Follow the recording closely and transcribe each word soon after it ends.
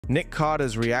Nick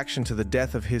Carter's reaction to the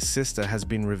death of his sister has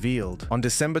been revealed. On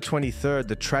December 23rd,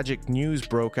 the tragic news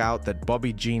broke out that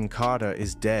Bobbie Jean Carter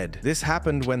is dead. This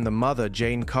happened when the mother,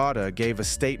 Jane Carter, gave a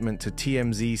statement to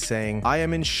TMZ saying, "I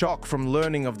am in shock from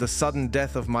learning of the sudden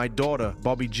death of my daughter,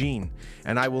 Bobbie Jean,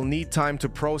 and I will need time to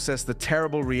process the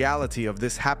terrible reality of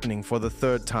this happening for the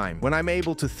third time. When I'm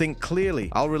able to think clearly,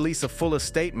 I'll release a fuller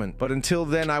statement, but until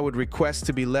then I would request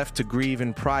to be left to grieve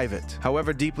in private."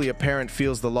 However deeply a parent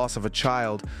feels the loss of a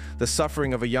child, the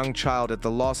suffering of a young child at the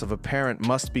loss of a parent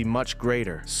must be much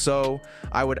greater. So,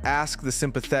 I would ask the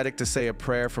sympathetic to say a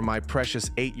prayer for my precious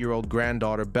 8-year-old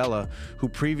granddaughter Bella, who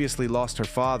previously lost her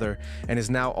father and is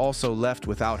now also left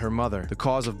without her mother. The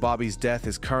cause of Bobbie's death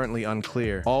is currently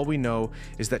unclear. All we know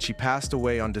is that she passed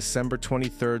away on December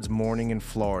 23rd's morning in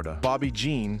Florida. Bobbie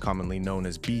Jean, commonly known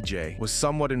as BJ, was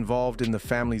somewhat involved in the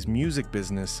family's music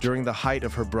business during the height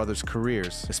of her brother's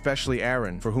careers, especially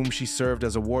Aaron, for whom she served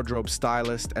as a wardrobe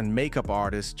stylist and makeup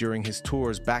artist during his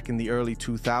tours back in the early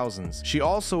 2000s. She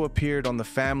also appeared on the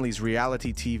family's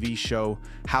reality TV show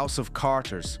House of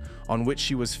Carters, on which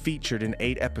she was featured in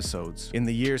 8 episodes. In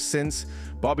the years since,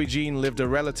 Bobbie Jean lived a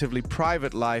relatively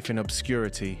private life in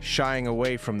obscurity, shying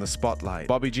away from the spotlight.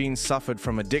 Bobbie Jean suffered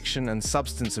from addiction and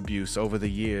substance abuse over the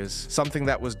years, something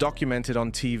that was documented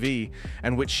on TV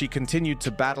and which she continued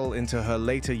to battle into her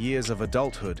later years of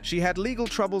adulthood. She had legal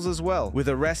troubles as well, with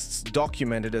arrests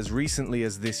documented as recently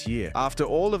as this year. After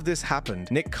all of this happened,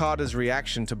 Nick Carter's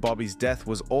reaction to Bobbie's death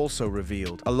was also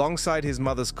revealed. Alongside his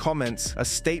mother's comments, a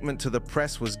statement to the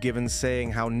press was given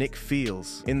saying how Nick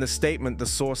feels. In the statement, the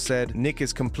source said, "Nick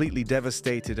is completely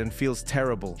devastated and feels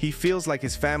terrible. He feels like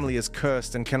his family is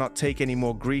cursed and cannot take any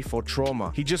more grief or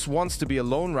trauma. He just wants to be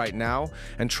alone right now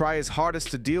and try his hardest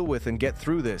to deal with and get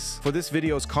through this." For this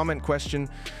video's comment question,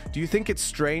 do you think it's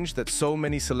strange that so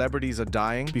many celebrities are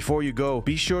dying? Before you go,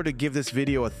 be sure to give this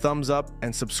video a thumbs up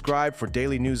and subscribe for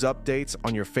daily news updates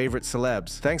on your favorite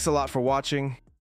celebs. Thanks a lot for watching.